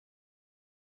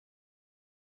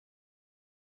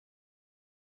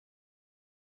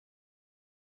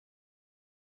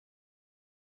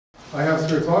I have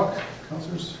 3 o'clock,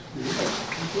 councillors.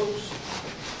 Folks.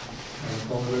 I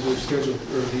call the regular schedule,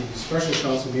 or the special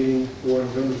council meeting for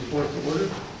November 4th to order.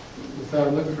 With that,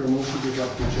 I'm looking for a motion to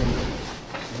adopt the agenda.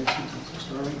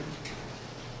 Starting.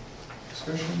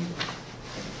 Discussion.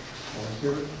 All in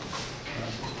favor?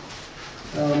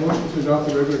 Motion to adopt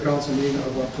the regular council meeting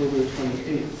of October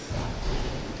 28th.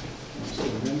 Mr.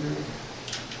 Amender.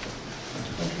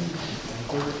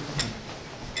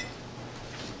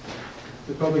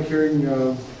 The public hearing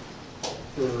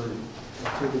for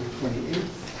October 28th.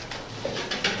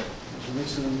 Mr.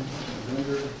 Nixon,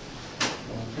 Amender,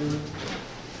 all in favor?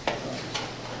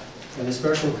 And the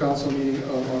special council meeting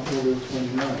of October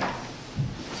 29th.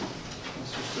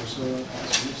 Mr. Scarcella,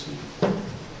 Mr. Nixon,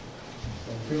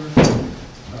 all in favor?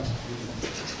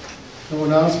 No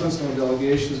announcements, no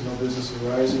delegations, no business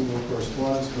arising, no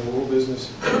correspondence, no old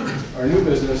business. Our new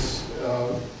business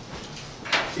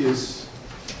is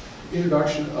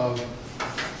introduction of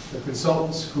the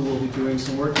consultants who will be doing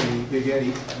some work in the Big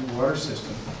Eddy water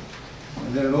system.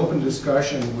 And then an open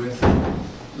discussion with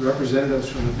representatives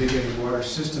from the Big Eddy water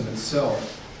system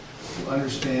itself to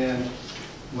understand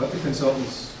what the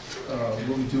consultants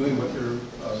will be doing, what their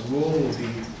role will be,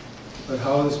 but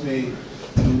how this may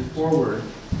move forward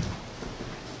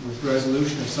with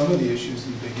resolution of some of the issues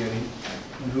in Big Eddy,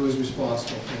 and who is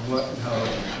responsible for what and how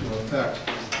it will affect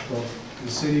both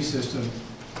the city system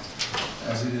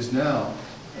as it is now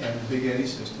and the Big Eddy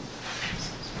system.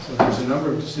 So there's a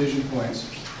number of decision points.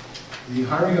 The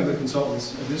hiring of the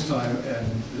consultants at this time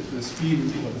and the speed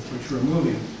with which we're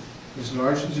moving is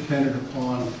largely dependent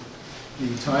upon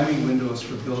the timing windows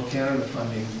for Build Canada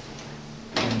funding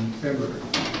in February.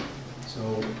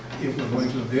 So if we're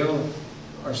going to avail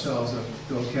ourselves of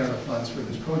Build Canada funds for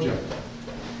this project,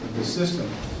 for this system,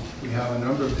 we have a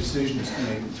number of decisions to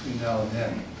make between now and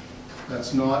then.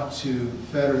 That's not to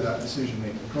fetter that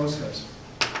decision-making process.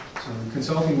 So the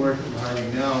consulting work that we're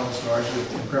hiring now is largely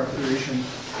in preparation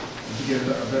and to get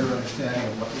a better understanding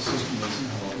of what the system is and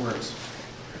how it works.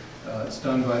 It's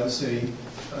done by the city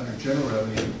under general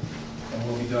revenue and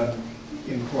will be done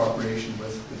in cooperation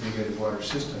with the Big Eddy water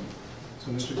system.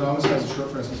 So Mr. Thomas has a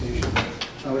short presentation.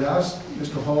 I would ask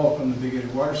Mr. Hall from the Big Eddy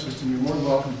water system, you're more than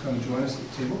welcome to come and join us at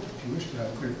the table if you wish to have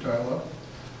a clear dialogue.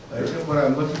 What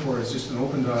I'm looking for is just an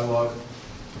open dialogue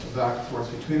back and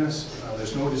forth between us.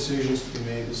 There's no decisions to be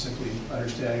made, it's simply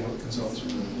understanding what the consultants are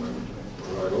doing and what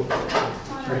we're doing.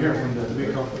 Right here from the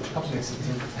big company. Next to the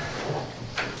team.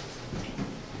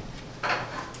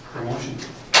 Promotion.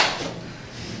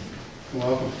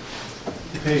 Welcome.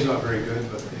 The pay's not very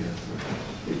good, but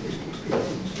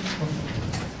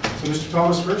so Mr.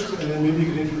 Thomas first, and then maybe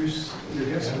you could introduce your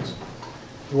guests.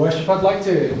 Your Worship, I'd like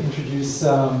to introduce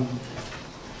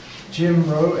Jim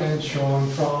Rowe and Sean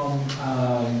from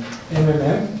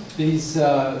MMM. These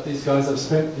guys, I've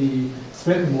spent the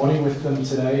morning with them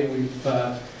today. We've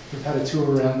had a tour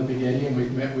around the Big Eddy and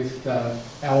we've met with our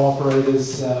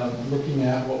operators looking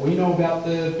at what we know about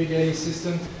the Big Eddy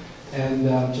system, and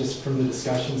just from the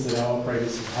discussions that our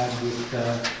operators have had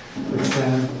with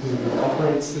Sam, who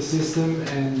operates the system.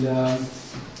 And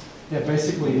yeah,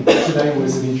 basically today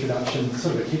was an introduction,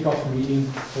 sort of a kick-off meeting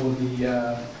for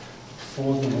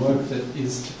the work that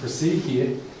is to proceed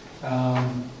here.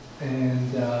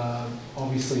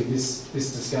 Obviously this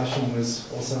discussion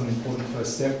was also an important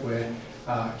first step where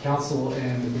Council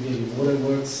and the Big Eddy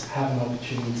Waterworks have an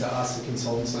opportunity to ask the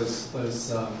consultants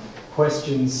those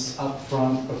questions up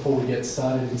front before we get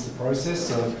started into the process.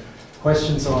 So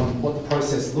questions on what the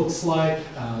process looks like,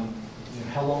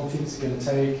 how long things are going to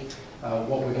take,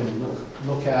 what we're going to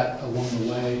look at along the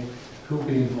way, who will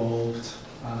be involved,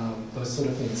 those sort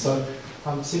of things. So,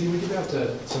 Cindy, would you be able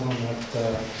to turn on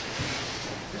that,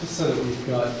 just so that we've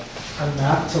got a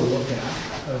map to look at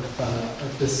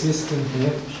of the system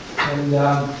here. And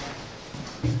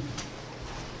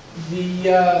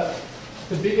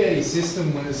the Big Eddy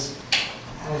system was,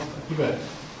 I'll give a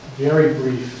very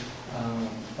brief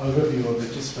overview of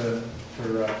it just for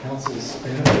Council's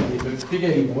benefit here. But Big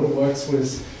Eddy Waterworks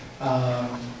was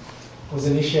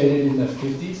initiated in the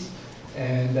 50s.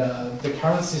 And the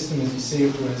current system, as you see,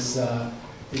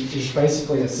 is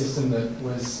basically a system that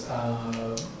was,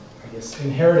 I guess,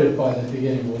 inherited by the Big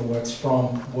Eddy Waterworks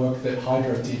from work that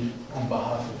Hydro did on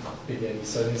behalf of Big Eddy.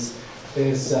 So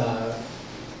there's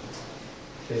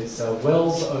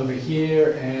wells over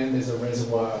here and there's a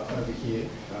reservoir over here.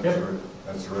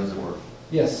 That's the reservoir.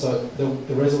 Yes, so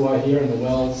the reservoir here and the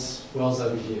wells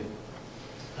over here.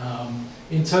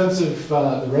 In terms of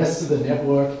the rest of the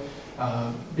network,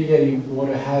 Big Eddy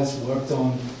Water has worked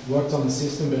on the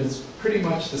system, but it's pretty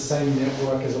much the same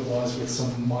network as it was, with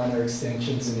some minor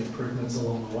extensions and improvements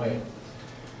along the way.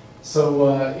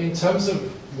 So in terms of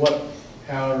what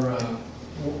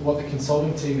what the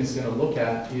consulting team is going to look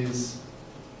at is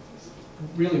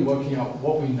really working out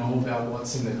what we know about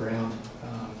what's in the ground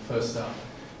first up,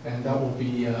 and that will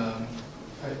be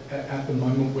at the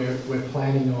moment we're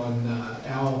planning on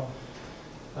our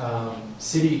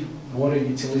city water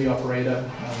utility operator,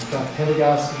 Doug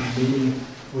Pendergast, to be meeting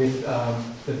with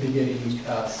the Big Eddy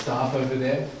staff over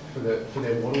there for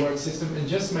their waterworks system, and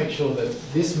just make sure that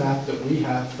this map that we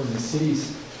have from the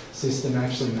city's system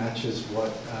actually matches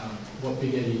what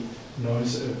Big Eddy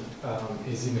knows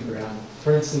is in the ground.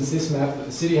 For instance, this map that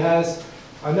the city has,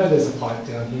 I know there's a pipe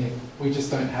down here, we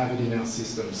just don't have it in our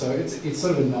system. So it's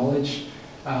sort of a knowledge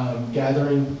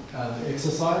gathering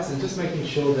exercise, and just making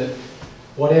sure that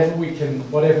whatever we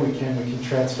can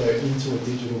transfer into a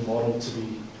digital model to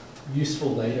be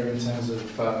useful later in terms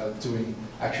of doing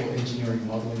actual engineering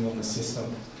modeling on the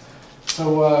system.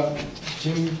 So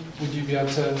Jim, would you be able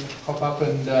to hop up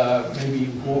and maybe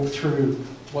walk through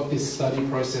what this study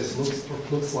process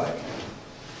looks like?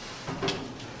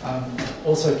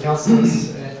 Also,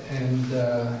 councillors and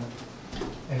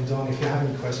Don, if you have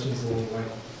any questions along the way,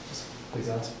 just please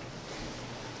ask.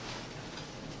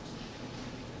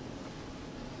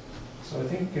 So I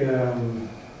think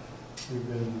we've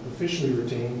been officially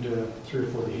retained 3 or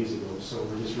 4 days ago, so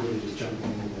we're just really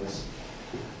jumping into this.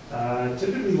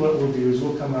 Typically what we'll do is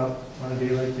we'll come up on a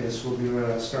day like this, we'll do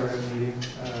a startup meeting,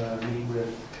 meet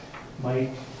with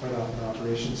Mike, quite often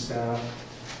operations staff,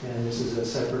 and this is a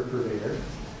separate purveyor,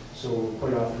 so we'll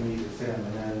quite often meet with them,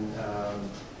 and then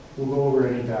we'll go over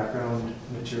any background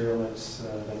material that's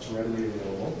readily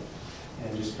available,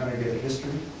 and just kind of get a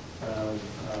history of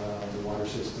the water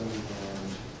system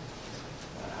and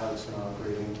how it's been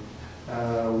operating.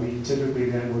 We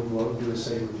typically then would go out and do a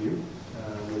site review,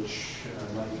 which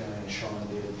Mike and Sean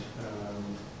did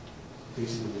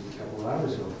basically a couple of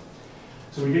hours ago.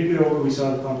 So we did get over, we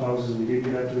saw the pump houses, we did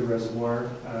get up to the reservoir,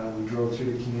 we drove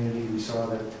through the community, we saw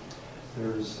that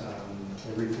there's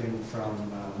everything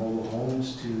from mobile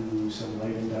homes to some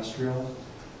light industrial,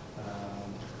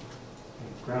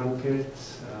 gravel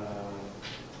pits,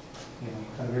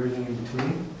 kind of everything in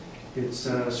between. It's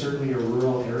certainly a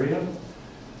rural area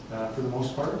for the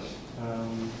most part.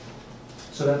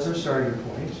 So that's our starting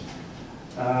point.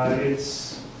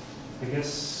 It's, I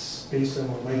guess, based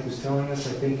on what Mike was telling us,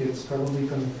 I think it's probably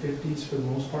from the 50s for the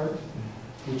most part,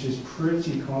 which is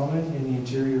pretty common in the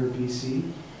interior of BC.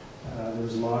 There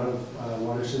was a lot of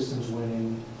water systems went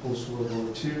in post-World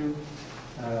War II,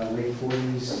 late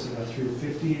 40s through the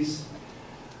 50s.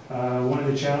 One of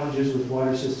the challenges with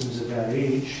water systems at that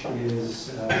age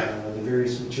is the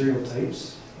various material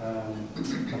types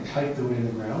of pipe that went in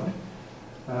the ground,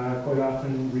 quite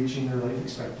often reaching their life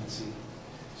expectancy.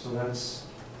 So that's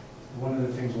one of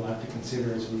the things we'll have to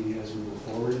consider as we go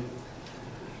forward.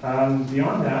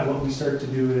 Beyond that, what we start to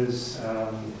do is,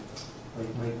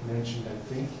 like Mike mentioned, I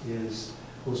think, is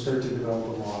we'll start to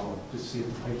develop a model to see if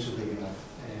the pipes are big enough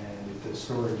and if the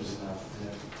storage is enough, and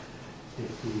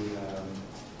if the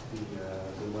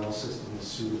well system is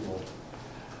suitable.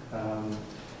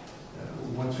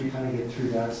 Once we kind of get through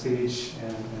that stage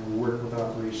and work with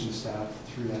operations staff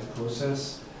through that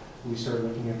process, we start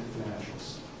looking at the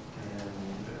financials.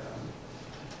 And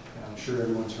I'm sure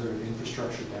everyone's heard of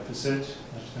infrastructure deficit.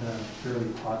 That's been a fairly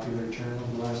popular term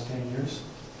over the last 10 years.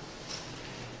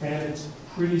 And it's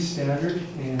pretty standard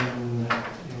in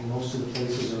most of the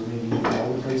places, or maybe even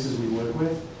all the places we work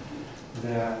with,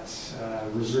 that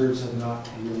reserves have not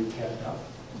really kept up.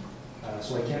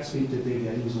 So I can't speak to Big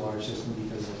Eddy's water system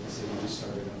because, like I said, we just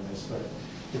started on this, but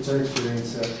it's our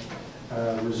experience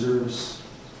that reserves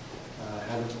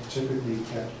haven't typically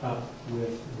kept up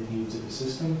with the needs of the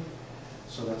system.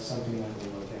 So that's something that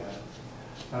we'll look at.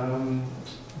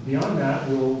 Beyond that,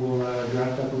 we'll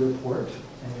draft up a report,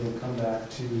 and it'll come back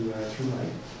to through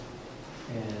Mike,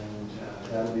 and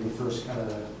that'll be the first cut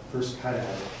at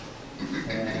it.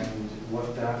 And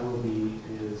what that will be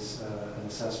is an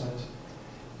assessment,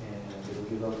 and it'll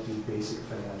give out the basic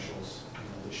financials,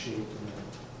 the shape and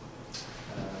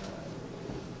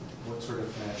what sort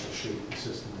of financial shape the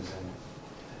system is in.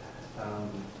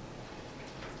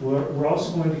 We're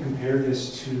also going to compare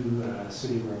this to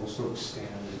City of Revelstoke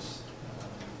standards.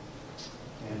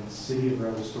 And City of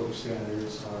Revelstoke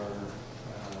standards are,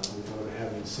 without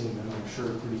having seen them, I'm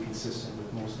sure pretty consistent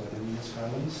with most other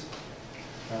municipalities.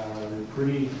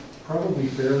 They're probably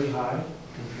fairly high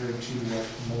compared to what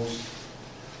most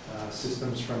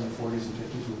systems from the 40s and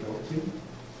 50s were built to.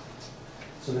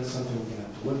 So that's something we're going to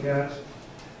have to look at.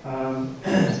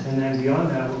 And then beyond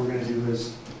that, what we're going to do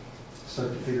is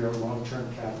start to figure out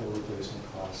long-term capital replacement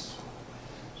costs.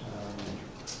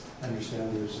 I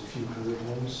understand there's a few hundred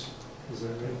homes, is that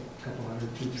right? A couple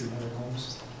hundred, 200-300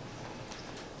 homes.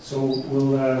 So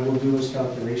we'll do those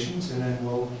calculations, and then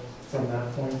we'll, from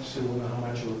that point, so we'll know how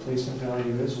much a replacement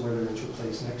value is, whether it's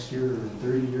replaced next year or in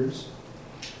 30 years,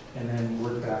 and then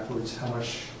work backwards how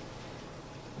much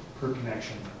per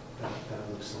connection that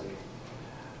looks like.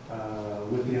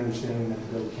 With the understanding that the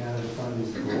Build Canada Fund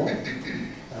is the goal,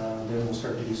 then we'll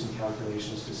start to do some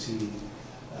calculations to see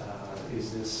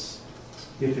is this,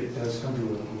 if it does come to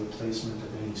a replacement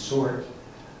of any sort,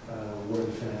 what are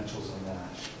the financials on that?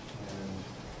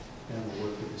 And we'll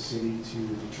work with the city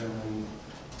to determine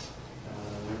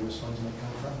where those funds might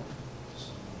come from.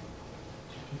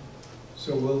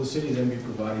 So will the city then be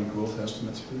providing growth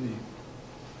estimates for the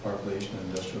population and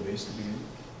industrial base to begin?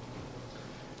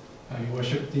 Your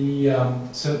Worship,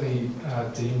 certainly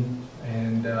Dean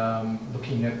and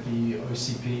looking at the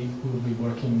OCP, who will be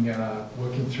working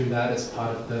through that as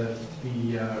part of the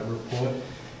report.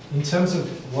 In terms of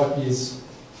what is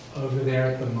over there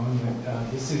at the moment,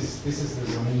 this is the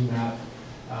zoning map.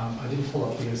 I didn't pull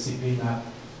up the OCP map,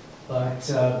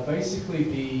 but basically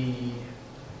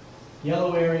the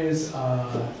yellow areas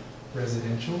are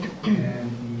residential and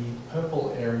the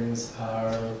purple areas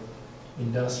are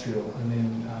industrial, and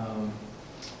then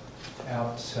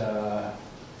out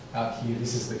here,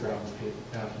 this is the gravel pit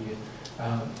out here.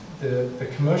 The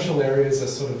commercial areas are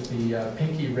sort of the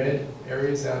pinky red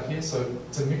areas out here, so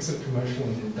it's a mix of commercial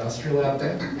and industrial out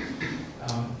there.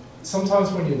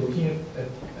 Sometimes when you're looking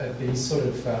at these sort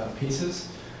of pieces,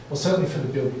 well, certainly for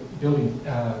the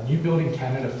New Building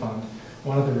Canada Fund,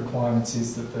 one of the requirements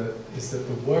is that the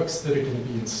works that are going to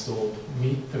be installed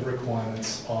meet the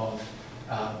requirements of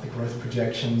the growth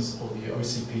projections or the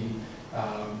OCP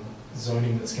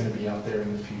zoning that's going to be out there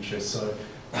in the future. So,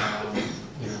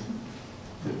 you know,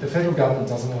 the federal government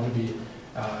doesn't want to be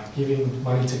giving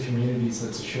money to communities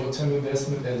that's a short-term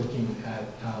investment. They're looking at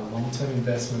long-term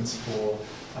investments for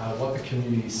what the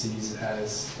community sees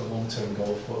as the long-term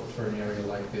goal for an area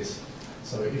like this.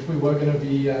 So if we were going to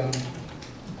be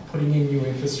putting in new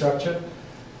infrastructure,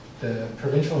 the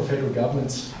provincial and federal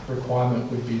government's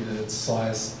requirement would be that its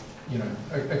size, you know,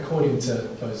 according to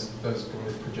those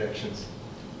growth projections.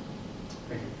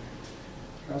 Thank you.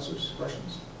 Councillors,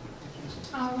 questions?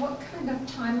 What kind of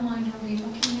timeline are we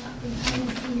looking at behind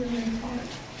the senior report?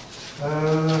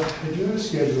 I do have a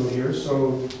schedule here,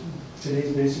 so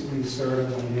today's basically the start of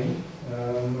the meeting.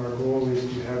 Our goal is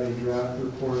to have a draft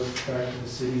report back to the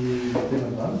city within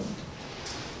a month.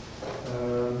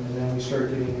 And then we start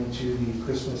getting into the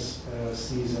Christmas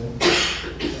season.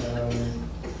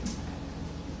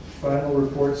 Final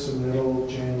report submittal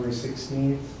January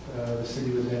 16th. The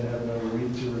city would then have another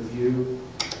week to review,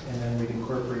 and then we'd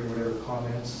incorporate whatever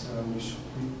comments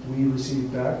we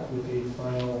received back with a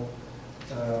final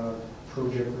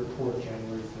project report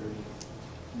January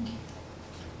 30th.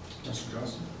 Mr.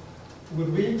 Johnson?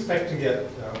 Would we expect to get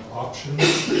options?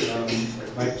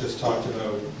 Like Mike just talked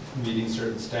about meeting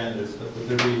certain standards, but would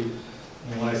there be,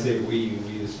 and when I say we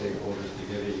the stakeholders,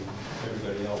 Big Eddy,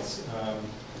 everybody else,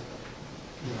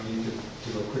 you know, you could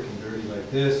do a quick and dirty like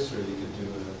this, or you could do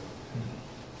a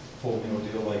full meal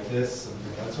deal like this, and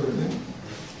that sort of thing?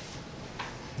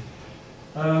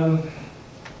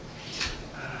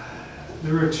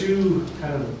 There are two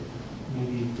kind of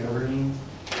maybe governing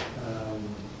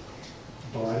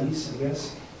bodies, I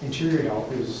guess. Interior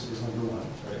health is number one.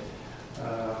 Right.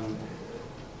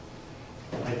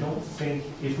 I don't think,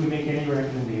 if we make any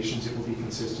recommendations, it will be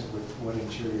consistent with what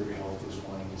Interior Health is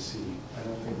wanting to see. I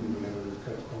don't think we would ever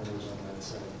cut corners on that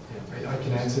side. Yeah, I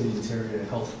can answer the interior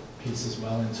health piece as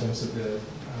well in terms of the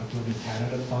Building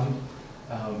Canada Fund.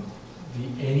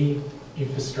 Any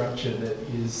infrastructure that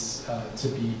is to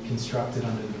be constructed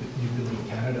under the New Building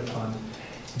Canada Fund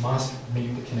must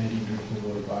meet the Canadian Drinking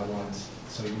Water Guidelines.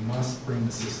 So you must bring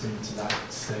the system to that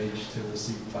stage to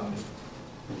receive funding.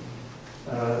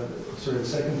 Sort of the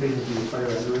second thing would be the fire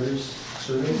underwriters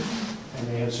survey, and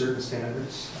they have certain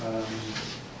standards.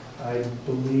 I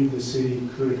believe the city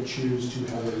could choose to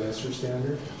have a lesser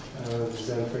standard. Does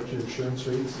that affect your insurance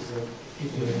rates? Is that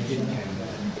It can.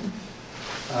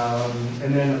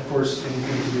 And then, of course,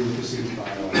 anything to do with the city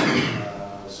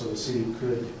bylaw. So the city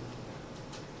could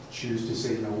choose to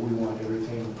say, no, we want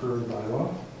everything per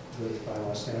bylaw, the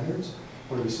bylaw standards,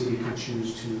 or the city could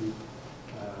choose to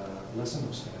lessen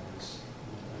those standards.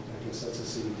 I guess that's a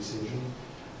city decision.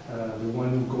 The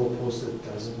one goalpost that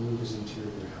doesn't move is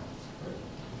interior health.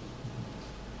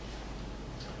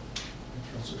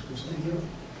 Thank you.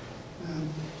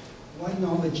 What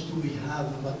knowledge do we have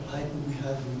about pipe we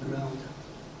have in the ground?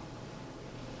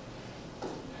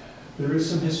 There is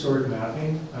some historic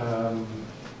mapping.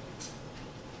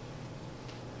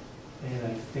 And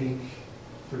I think,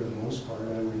 for the most part,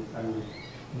 I would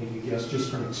maybe guess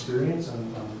just from experience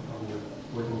on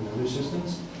working with other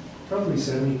systems, probably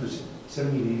 70%,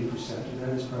 70-80% of that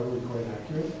is probably quite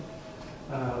accurate.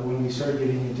 When we start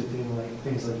getting into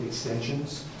things like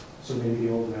extensions, so maybe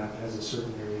the old map has a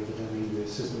certain area, but then maybe the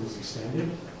system is extended,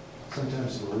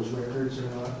 sometimes those records are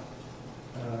not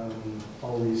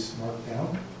always marked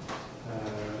down.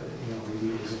 You know,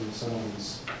 maybe it was in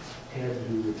someone's head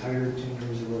who retired 10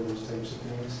 years ago, those types of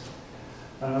things.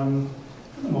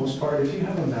 For the most part, if you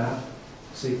have a map,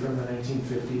 say from the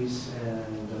 1950s,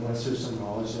 and unless there's some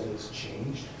knowledge that it's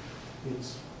changed,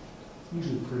 it's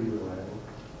usually pretty reliable.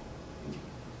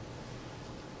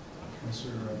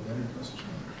 Councillor Bennett, Councillor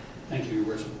Strong. Thank you, Your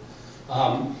Worship.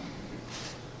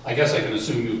 I guess I can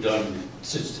assume you've done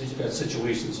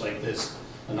situations like this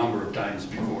a number of times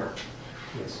before.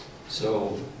 Yes.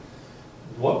 So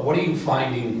what are you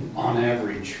finding on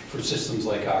average for systems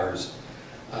like ours?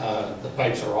 The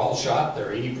pipes are all shot,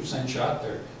 they're 80% shot,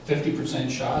 they're 50%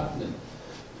 shot.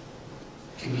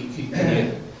 Can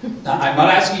you I'm not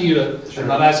asking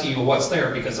you what's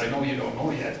there, because I know you don't know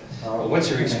yet. But what's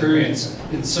your experience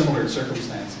in similar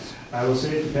circumstances? I will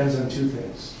say it depends on two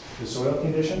things: the soil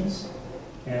conditions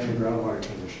and the groundwater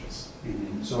conditions.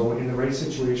 Mm-hmm. So in the right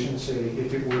situation, say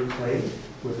if it were clay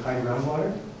with high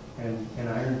groundwater and an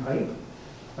iron pipe,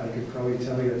 I could probably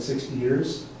tell you that 60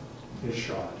 years is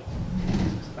shot.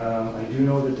 I do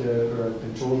know that I've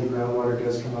been told the groundwater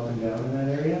does come up and down in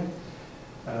that area,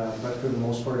 but for the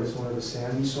most part it's more of a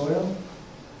sandy soil.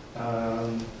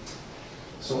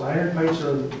 So iron pipes are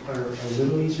a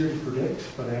little easier to predict,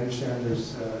 but I understand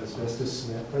there's asbestos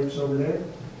cement pipes over there.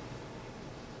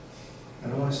 I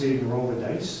don't want to say you can roll the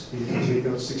dice. You can take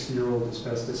out 60-year-old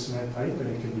asbestos cement pipe and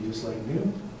it can be just like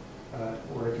new,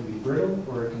 or it can be brittle,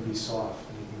 or it can be soft,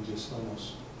 and you can just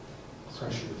almost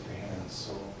crush it with your hands.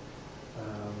 So,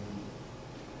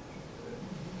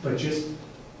 but just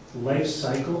life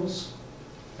cycles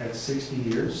at 60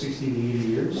 years, 60 to 80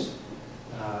 years,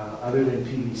 other than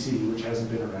PVC, which hasn't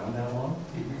been around that long,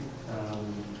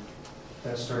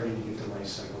 that's starting to get the life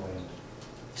cycle end.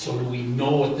 So do we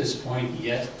know at this point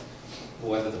yet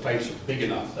whether the pipes are big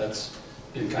enough? That's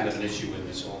been kind of an issue in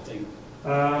this whole thing.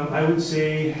 I would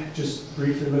say, just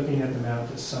briefly looking at the map,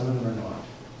 that some of them are not.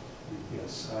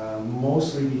 Yes,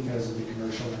 mostly because of the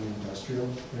commercial and industrial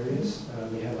areas.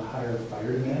 They have a higher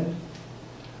fire demand.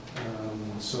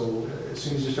 So as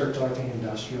soon as you start talking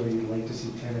industrial, you'd like to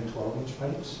see 10 and 12-inch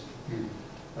pipes.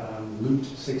 Looped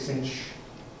 6-inch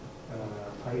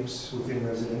pipes within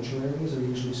residential areas are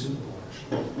usually suitable,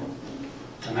 actually.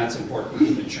 And that's important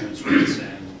with insurance rates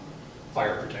and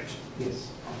fire protection.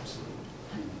 Yes,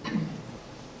 absolutely.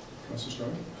 Councillor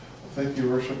Strong. Thank you,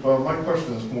 Your Worship. My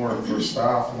question is more for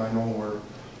staff, and I know we're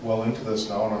well into this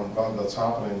now, and I'm glad that's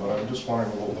happening, but I'm just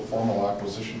wondering about the formal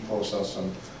acquisition process,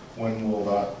 and when will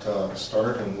that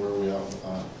start, and where are we at with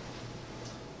that?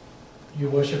 Your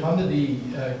Worship, under the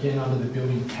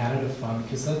Building Canada Fund,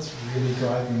 because that's really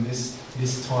driving this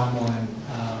timeline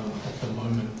at the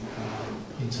moment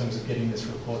in terms of getting this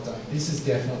report done. This is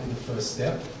definitely the first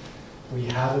step. We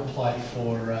have applied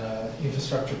for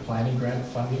infrastructure planning grant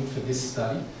funding for this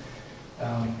study.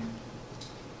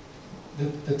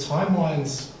 The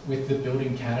timelines with the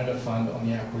Building Canada Fund on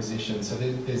the acquisition, so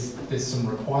there's some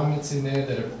requirements in there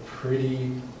that are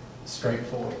pretty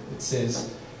straightforward. It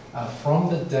says from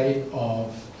the date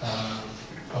of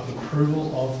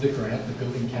approval of the grant, the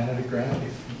Building Canada grant,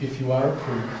 if you are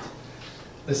approved,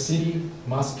 the city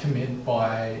must commit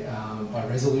by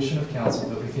resolution of council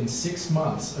that within 6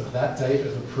 months of that date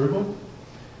of approval,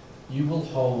 you will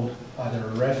hold either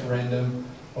a referendum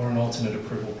or an alternate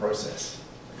approval process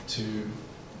to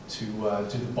do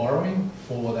the borrowing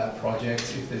for that project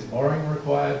if there's borrowing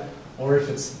required, or if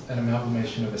it's an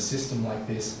amalgamation of a system like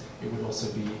this, it would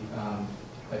also be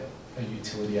a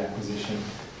utility acquisition,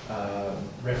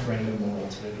 referendum or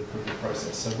alternate approval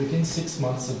process. So within 6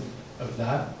 months of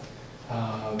that,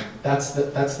 that's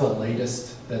the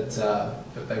latest that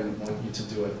they would want you to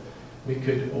do it. We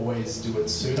could always do it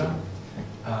sooner.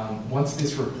 Once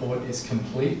this report is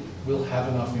complete, we'll have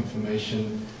enough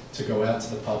information to go out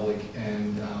to the public,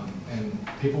 and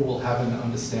people will have an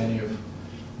understanding of,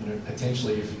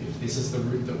 potentially if this is the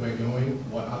route that we're going,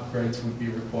 what upgrades would be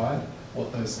required,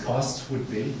 what those costs would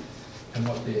be, and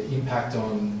what the impact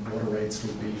on water rates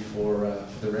would be for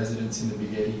the residents in the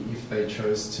Big Eddy if they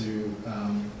chose to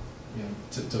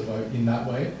vote in that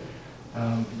way.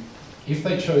 If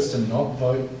they chose to not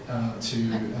vote to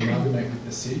amalgamate with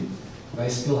the city, they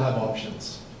still have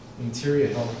options. Interior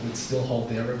Health would still hold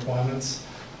their requirements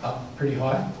up pretty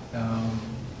high.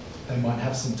 They might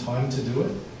have some time to do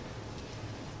it.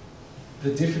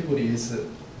 the difficulty is that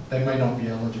they may not be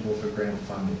eligible for grant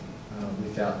funding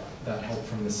without that help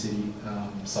from the city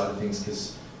side of things,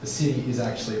 because the city is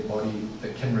actually a body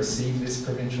that can receive this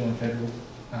provincial and federal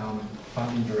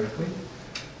funding directly.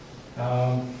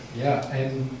 Yeah,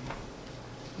 and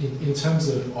in terms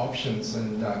of options,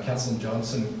 and Councillor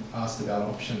Johnson asked about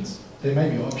options, there may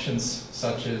be options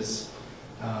such as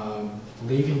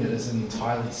leaving it as an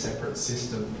entirely separate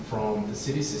system from the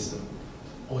city system,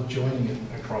 or joining it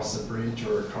across a bridge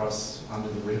or across under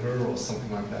the river or something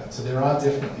like that. So there are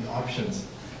definitely options.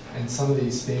 And some of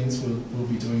these things we'll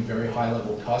be doing very high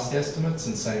level cost estimates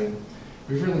and saying,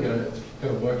 we've really got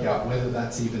to work out whether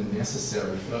that's even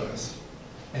necessary first.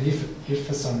 And if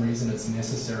for some reason it's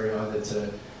necessary either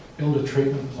to build a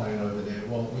treatment plant over there,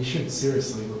 well, we should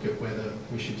seriously look at whether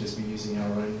we should just be using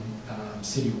our own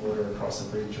city water across a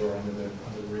bridge or under the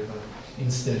river,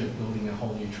 instead of building a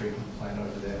whole new treatment plant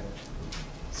over there.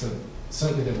 So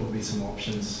certainly there will be some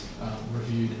options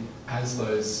reviewed as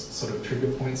those sort of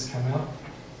trigger points come out.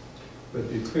 But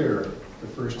be clear, the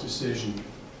first decision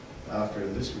after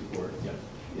this report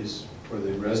is for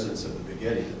the residents of the Big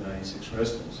Eddy, the 96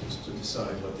 residents, is to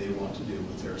decide what they want to do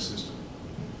with their system.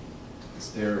 It's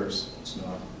theirs, it's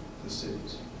not the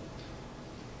city's.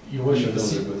 Your Worship, Even though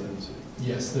they're within the city.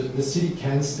 Yes, the city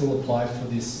can still apply for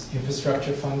this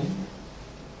infrastructure funding.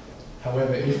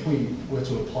 However, if we were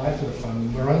to apply for the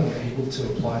funding, we're only able to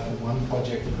apply for one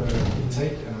project per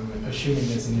intake, assuming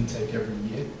there's an intake every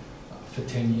year for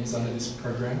 10 years under this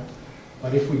program.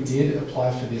 But if we did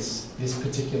apply for this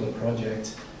particular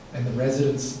project, and the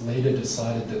residents later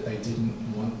decided that they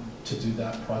didn't want to do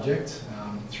that project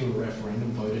through a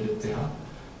referendum, voted it down,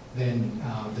 then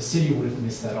the city would have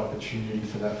missed that opportunity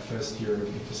for that first year of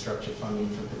infrastructure funding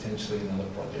for potentially another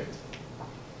project.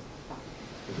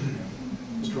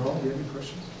 Mr. Hall, do you have any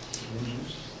questions?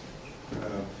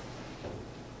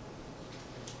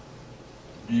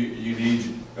 You need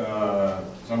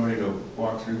somebody to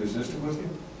walk through the system with you?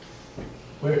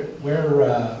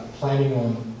 We're planning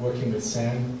on working with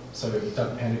Sam, so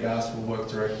Doug Pendergast will work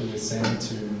directly with Sam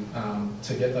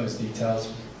to get those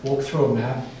details, walk through a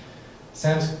map.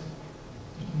 Sam's,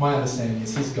 my understanding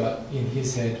is he's got in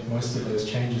his head most of those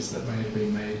changes that may have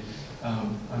been made.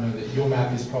 I know that your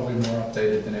map is probably more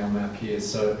updated than our map here,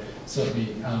 so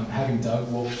certainly having Doug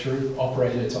walk through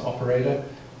operator to operator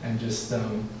and just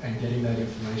and getting that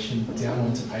information down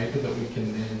onto paper that we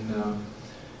can then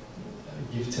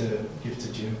give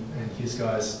to Jim and his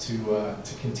guys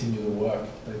to continue the work.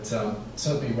 But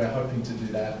certainly we're hoping to do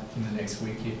that in the next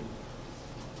week here.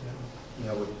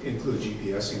 That would include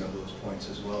GPSing of those points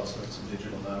as well, so it's a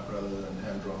digital map rather than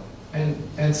hand-drawn.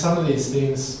 And some of these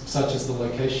things, such as the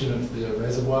location of the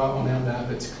reservoir on our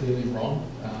map, it's clearly wrong.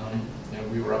 You know,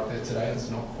 we were up there today, it's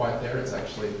not quite there, it's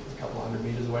actually a couple hundred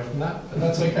meters away from that, but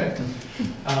that's okay.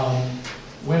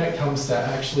 When it comes to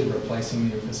actually replacing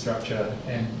the infrastructure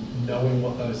and knowing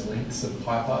what those lengths of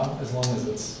pipe are, as long as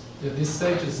it's, at this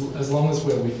stage, as long as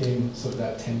we're within sort of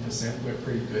that 10%, we're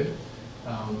pretty good.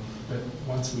 But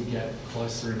once we get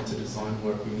closer into design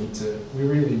work, we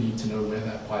really need to know where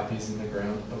that pipe is in the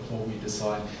ground before we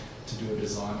decide to do a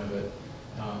design of it.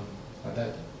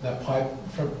 But that pipe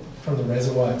from the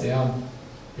reservoir down,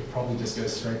 it probably just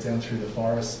goes straight down through the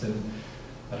forest, and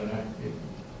I don't know,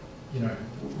 you know,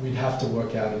 we'd have to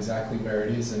work out exactly where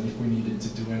it is and if we needed to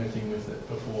do anything with it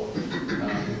before we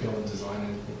go and design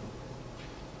anything.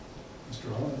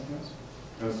 Mr. Hall, anything else?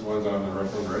 That's the ones on the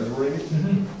Reference Reservoir?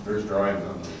 Mm-hmm. There's drawings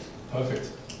on those.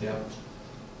 Perfect. Yeah.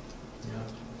 Yeah.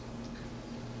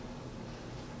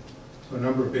 So a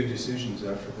number of big decisions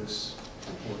after this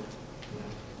report.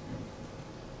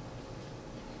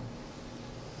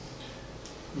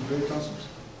 Okay, councillors?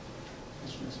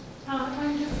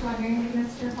 I'm just wondering,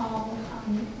 Mr. Hall,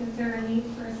 is there a need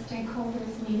for a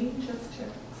stakeholders meeting just to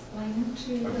explain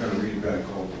to I've got a read back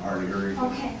called Hardly Hurry.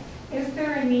 Okay. Is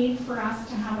there a need for us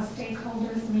to have a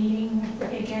stakeholders meeting with the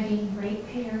Big Eddy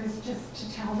ratepayers just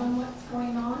to tell them what's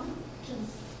going on?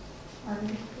 Or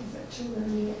is it too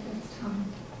early at this time?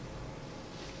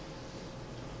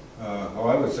 All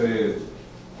I would say is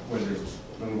when there's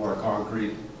a little more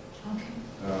concrete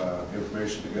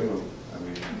information to give them, I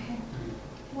mean, Okay.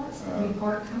 Once the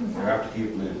report comes you out. have to keep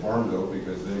them informed though,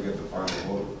 because they get the final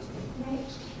vote. Right.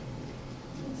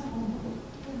 It's all,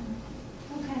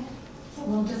 yeah. Okay. So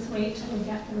we'll just wait till we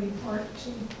get the report to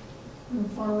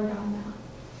move forward on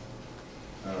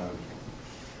that.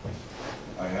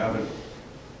 I haven't,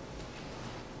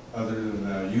 other than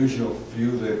the usual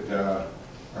few that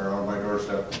are on my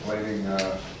doorstep complaining,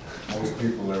 most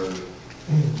people are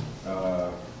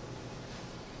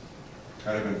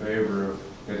kind of in favor of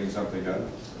getting something done.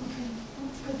 Okay,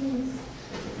 that's good news.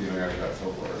 That's the feeling I got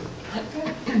so far.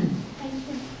 Thank you.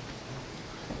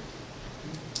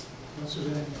 Councilors,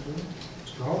 anything further?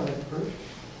 Mr. Hall, anything further?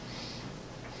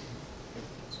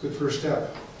 It's a good first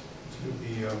step. It's going to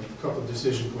be a couple of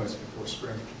decision points before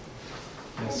spring.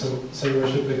 Yeah, so Your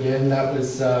Worship, again, that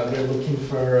was, we're looking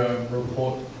for a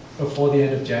report before the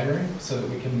end of January so that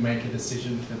we can make a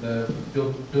decision for the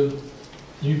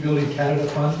New Building Canada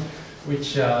Fund,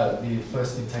 which the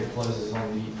first intake closes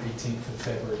on the 18th of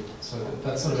February. So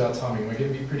that's sort of our timing. We're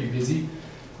going to be pretty busy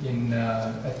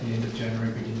at the end of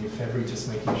January, beginning of February, just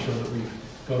making sure that we've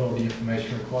got all the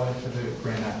information required for the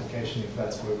grant application, if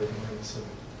that's where we're going. So.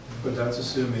 But that's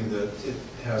assuming that it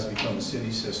has become a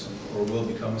city system or will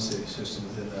become a city system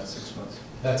within that 6 months.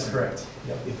 That's correct.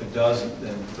 Yep. If it doesn't,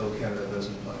 then Bill Canada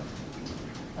doesn't apply.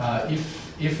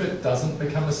 If it doesn't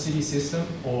become a city system,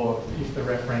 or if the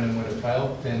referendum were to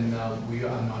fail, then we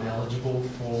are not eligible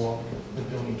for the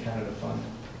Building Canada Fund.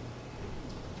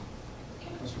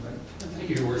 Thank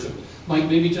you, Your Worship. Mike,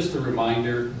 maybe just a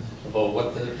reminder about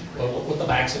what the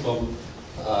maximum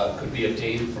could be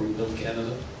obtained from Build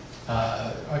Canada.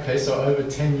 Okay, so over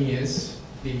 10 years,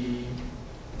 the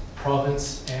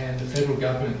province and the federal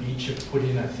government each have put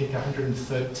in, I think,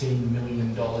 $113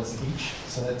 million each.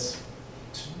 So that's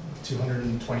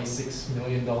 $226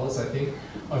 million, I think,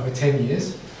 over 10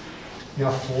 years.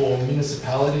 Now, for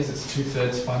municipalities, it's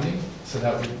 2/3 funding. So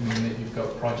that would mean that you've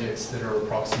got projects that are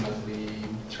approximately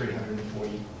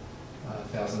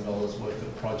 $340,000 worth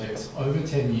of projects over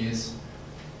 10 years.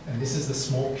 And this is the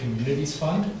Small Communities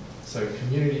Fund. So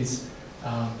communities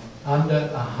under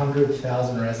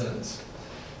 100,000 residents.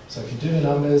 So if you do the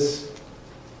numbers,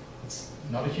 it's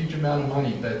not a huge amount of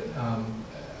money, but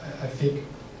I think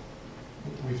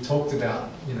we've talked about,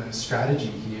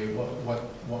 strategy here,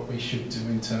 what we should do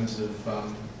in terms of,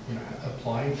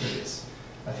 applying for this.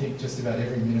 I think just about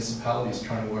every municipality is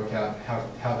trying to work out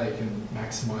how they can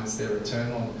maximize their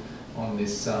return on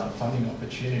this funding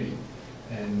opportunity.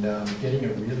 And getting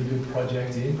a really good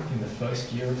project in the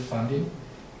first year of funding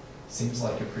seems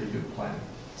like a pretty good plan.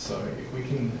 So if we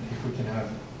can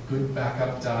have good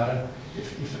backup data,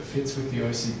 if it fits with the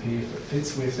OCP, if it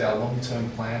fits with our long-term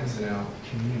plans and our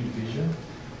community vision,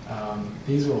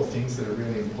 these are all things that are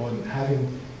really important.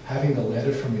 Having the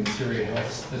letter from Interior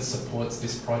Health that supports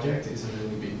this project is a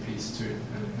really big piece too,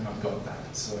 and I've got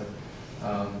that. So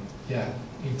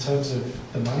in terms of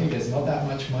the money, there's not that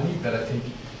much money, but I think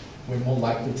we're more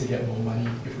likely to get more money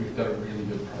if we've got a really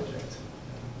good project.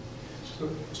 So,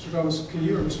 Mr. Thomas, can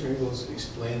you or Mr. Ingles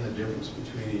explain the difference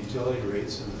between the utility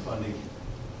rates and the funding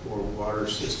for water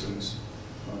systems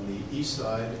on the east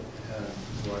side and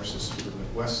the water systems on the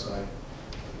west side,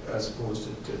 as opposed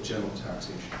to general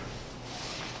taxation?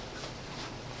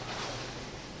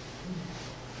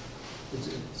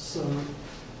 So,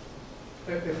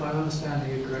 if I'm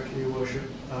understanding it correctly, Your Worship,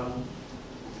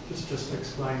 just to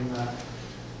explain that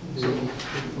the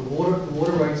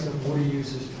water rates that water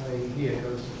users pay here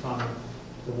goes to fund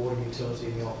the water utility,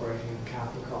 the operating and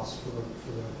capital costs for the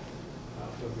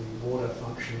water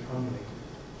function only.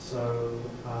 So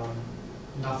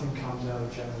nothing comes out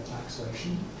of general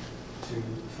taxation to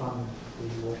fund the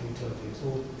water utility. It's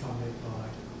all funded by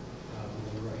the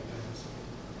water rate payers.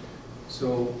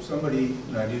 So somebody,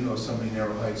 and I do know somebody in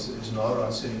Narrow Heights that is not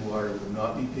on city water, would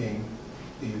not be paying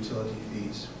the utility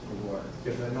fees for water.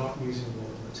 If they're not using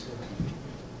water, that's correct.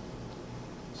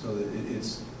 So that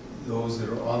it's those that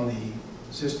are on the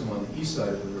system on the east side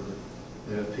of the river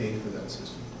that have paid for that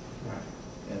system. Right.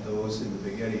 And those in the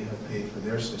Big Eddy have paid for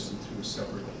their system through a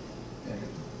separate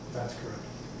entity. That's correct.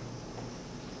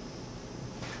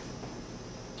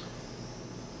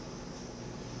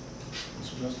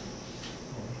 Mr. Justin?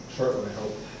 Short one, I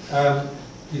hope.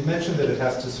 You mentioned that it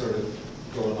has to sort of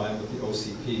go in line with the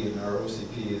OCP, and our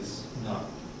OCP is not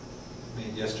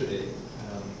made yesterday, a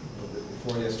little bit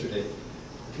before yesterday.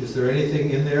 Is there anything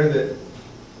in there that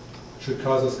should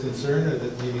cause us concern, or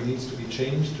that maybe needs to be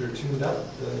changed or tuned up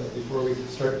before we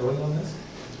start going on this?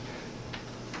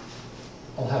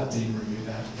 I'll have Dean review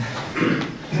that.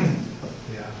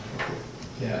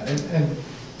 Yeah, and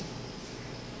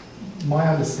my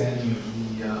understanding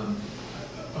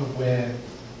of where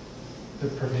the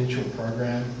provincial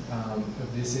program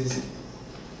of this is,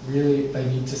 really they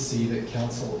need to see that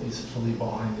council is fully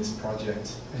behind this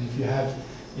project. And if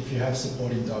you have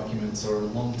supporting documents or a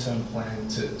long-term plan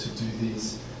to do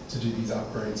these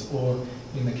upgrades, or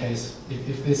in the case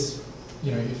if this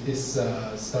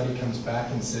study comes back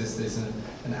and says there's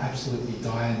an absolutely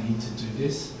dire need to do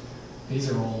this, these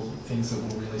are all things that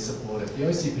will really support it. The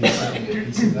OCP is certainly a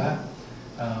piece of that.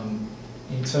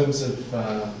 In terms of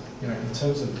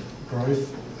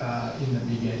growth in the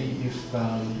Big Eddy,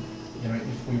 you know,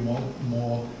 if we want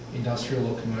more industrial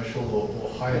or commercial or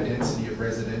higher density of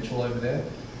residential over there,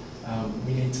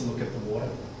 we need to look at the water,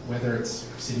 whether it's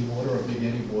city water or Big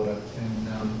Eddy water,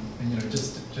 and you know,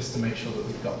 just to make sure that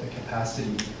we've got the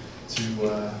capacity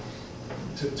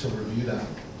to review that.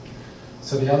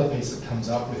 So the other piece that comes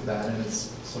up with that, and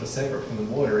it's sort of separate from the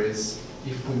water, is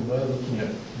if we were looking at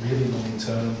really long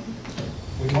term,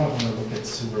 we might want to look at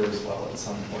sewer as well at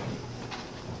some point.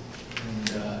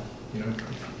 And you know,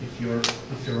 if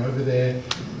you're over there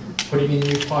putting in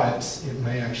new pipes, it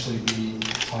may actually be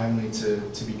timely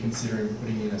to be considering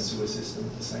putting in a sewer system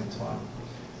at the same time.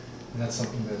 And that's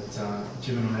something that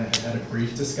Jim and I had a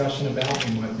brief discussion about.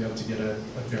 We might be able to get a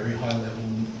very high level,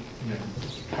 you know,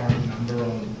 current number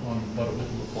on what it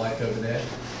would look like over there.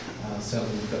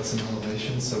 Certainly we've got some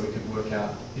elevations, so we could work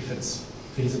out if it's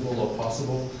feasible or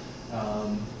possible,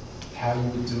 how you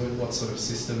would do it, what sort of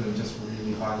system, and just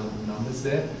really high level numbers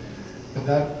there.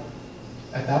 But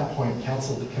at that point,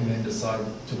 council can then decide,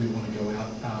 do we want to go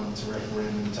out to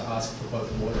referendum to ask for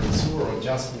both water and sewer, or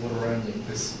just water only?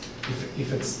 Because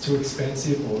if it's too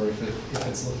expensive, or if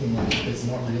it's looking like there's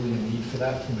not really a need for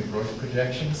that from the growth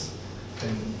projections,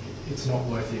 then it's not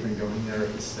worth even going there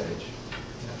at this stage.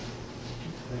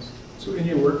 Thanks. So in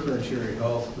your work for interior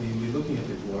health, will you be looking at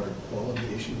the water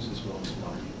quality issues as well as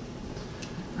water?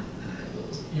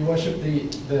 Your Worship,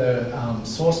 the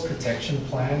source protection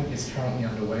plan is currently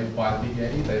underway by Big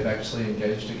Eddy. They've actually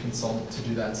engaged a consultant to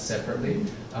do that separately,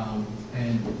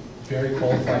 and very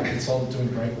qualified consultant doing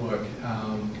great work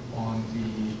on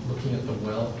looking at the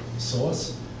well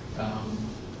source.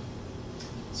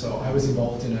 So I was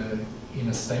involved in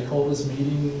a stakeholders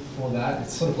meeting for that.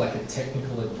 It's sort of like a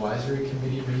technical advisory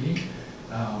committee meeting.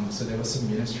 So there were some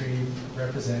ministry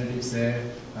representatives there,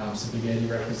 some Big Eddy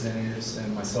representatives,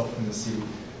 and myself from the city.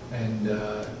 And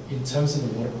in terms of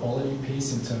the water quality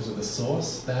piece, in terms of the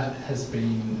source, that has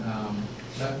been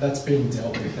that's being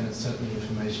dealt with, and it's certainly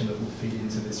information that will feed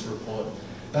into this report.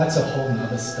 That's a whole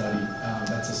nother study.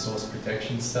 That's a source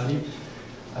protection study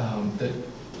that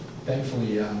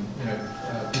thankfully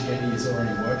Big Eddy is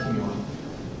already working on.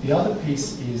 The other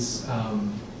piece is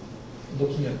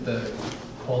looking at the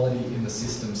quality in the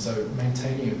system, so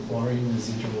maintaining a chlorine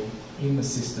residual in the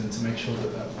system to make sure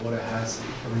that that water has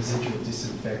a residual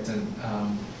disinfectant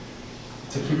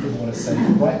to keep the water safe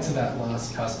right to that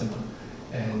last customer.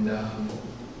 And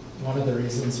one of the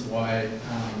reasons why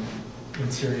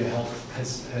Interior Health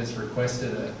has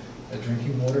requested a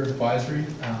drinking water advisory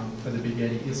for the Big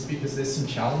Eddy is because there's some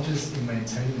challenges in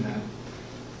maintaining that.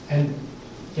 And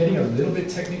getting a little bit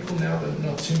technical now, but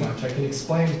not too much, I can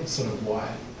explain sort of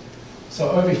why.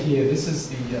 So over here, this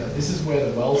is where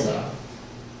the wells are,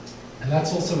 and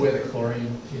that's also where the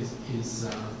chlorine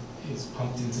is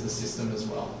pumped into the system as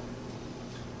well.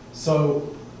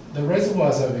 So the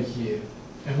reservoir's over here,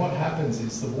 and what happens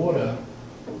is the water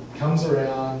comes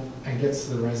around and gets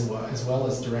to the reservoir as well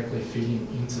as directly feeding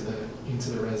into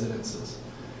the residences.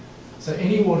 So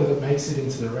any water that makes it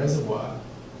into the reservoir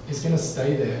is going to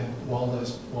stay there while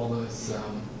those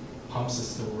pumps are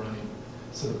still running.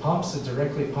 So the pumps are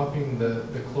directly pumping the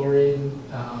chlorine,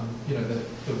 the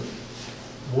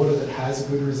water that has a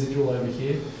good residual over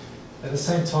here. At the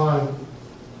same time,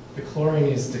 the chlorine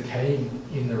is decaying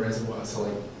in the reservoir, so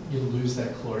like you lose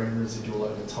that chlorine residual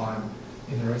over time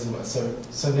in the reservoir.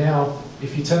 So now,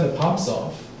 if you turn the pumps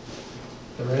off,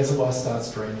 the reservoir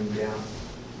starts draining down.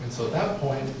 And so at that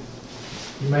point,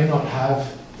 you may not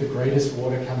have the greatest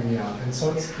water coming out. And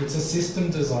so it's a system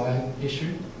design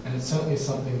issue, and it's certainly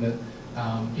something that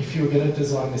if you were going to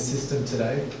design the system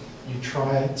today, you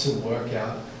try to work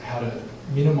out how to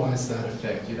minimize that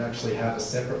effect. You'd actually have a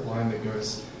separate line that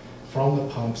goes from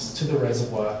the pumps to the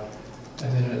reservoir,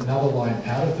 and then another line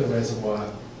out of the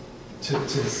reservoir to the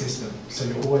system. So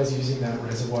you're always using that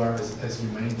reservoir as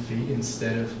your main feed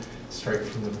instead of straight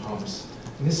from the pumps.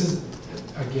 And this is,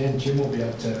 again, Jim will be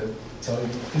able to tell you,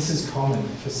 this is common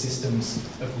for systems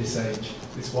of this age.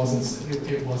 This wasn't,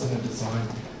 it wasn't a design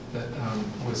that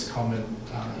was common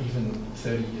even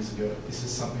 30 years ago. This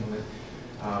is something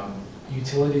that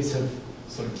utilities have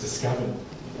sort of discovered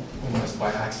almost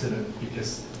by accident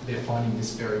because they're finding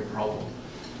this very problem.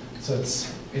 So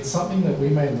it's something that we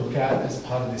may look at as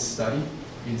part of this study.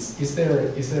 Is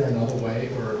there another way,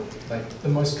 or like the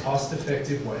most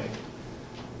cost-effective way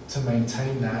to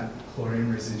maintain that chlorine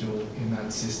residual in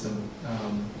that system?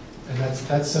 And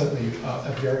that's certainly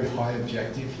a very high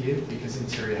objective here, because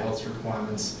interior health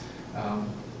requirements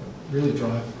really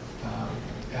drive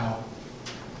our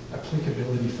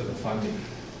applicability for the funding.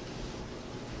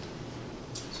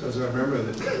 So as I remember,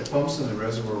 the pumps in the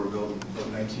reservoir were built in about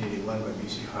 1981 by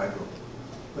BC Hydro.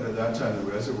 But at that time,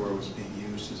 the reservoir was being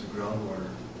used as a groundwater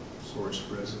source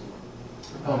reservoir.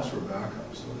 The pumps were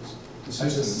backup, so it's, the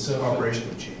As a system surface. operation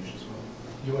would change as well.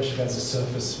 Your worship, that's a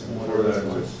surface water Before that,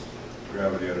 reservoir. it was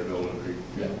gravity at a building creek.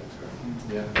 Yeah.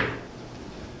 Yeah.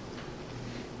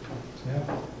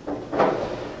 Yeah.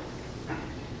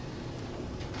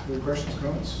 Any questions,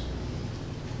 comments?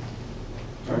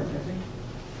 Sorry, anything?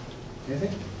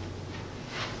 Anything?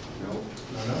 No.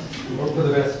 No? Hope for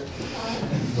the best.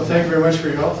 Well, thank you very much for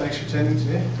your help. Thanks for attending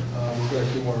today. We've got a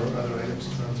few more other items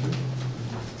to run through.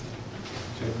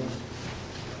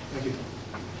 Thank you.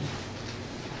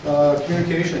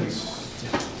 Communications.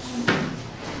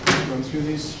 Run through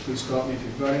these. Please stop me if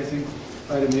you've got anything.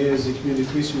 Item A is the community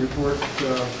policing report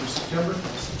for September.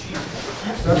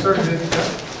 Staff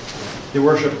Sergeant, Your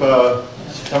Worship,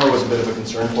 September was a bit of a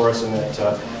concern for us in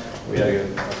that we had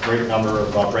a great number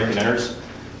of break-and enters,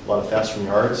 a lot of thefts from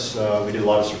yards. We did a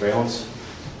lot of surveillance.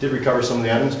 Did recover some of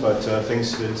the items, but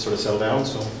things did sort of settle down,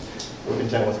 so we're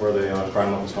content with where the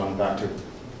crime level's gone back to.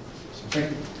 So, thank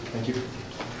you. thank you.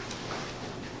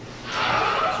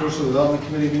 Social Development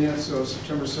Committee minutes of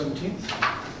September 17th.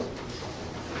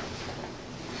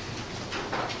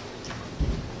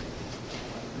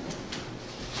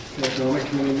 Economic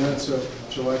Committee minutes of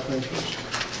July 21st.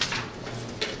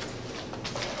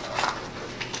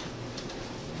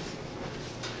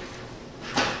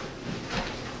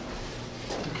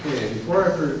 Okay, before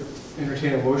I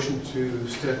entertain a motion to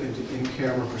step into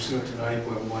in-camera pursuant to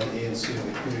 90.1 A and C of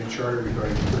the Community Charter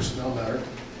regarding the personnel matter,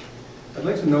 I'd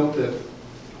like to note that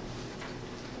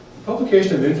the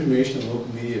publication of information in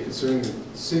local media concerning the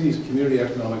city's community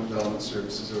economic development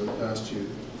services over the past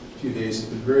few days has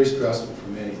been very stressful for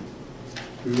many.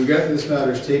 We regret that this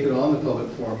matter is taken on the public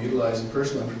forum utilizing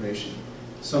personal information,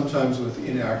 sometimes with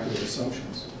inaccurate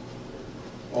assumptions.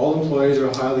 All employees are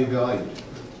highly valued.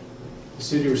 The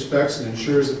city respects and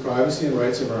ensures the privacy and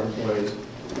rights of our employees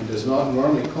and does not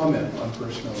normally comment on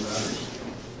personnel matters.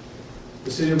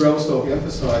 The city of Revelstoke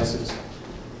emphasizes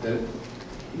that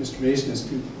Mr.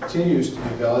 Mason continues to be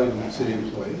a valued city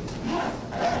employee.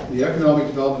 The economic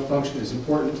development function is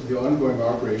important to the ongoing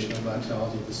operation and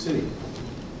vitality of the city.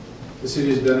 The city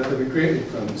has benefited greatly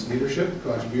from its leadership.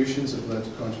 Contributions have led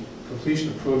to completion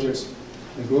of projects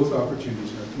and growth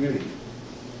opportunities in our community.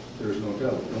 There is no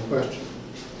doubt, no question.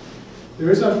 There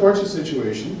is an unfortunate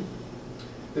situation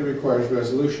that requires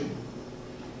resolution.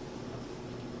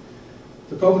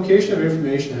 The publication of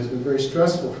information has been very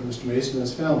stressful for Mr. Mason and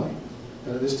his family,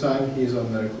 and at this time he is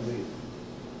on medical leave.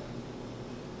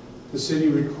 The city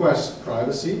requests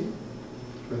privacy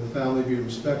for the family to be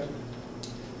respected.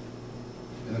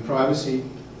 And the privacy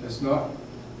has not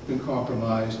been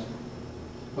compromised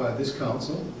by this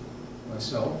council,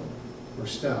 myself, or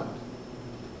staff.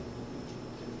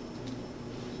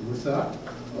 So with that,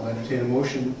 I'll entertain a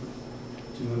motion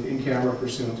to move in camera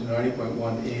pursuant to 90.1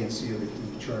 A and C of the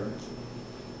community charter.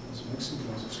 Councilor Nixon,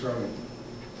 Councilor Starling.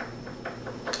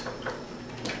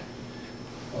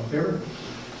 All in favor?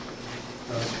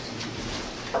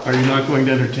 Are you not going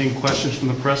to entertain questions from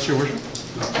the press, Your Worship?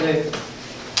 Not today.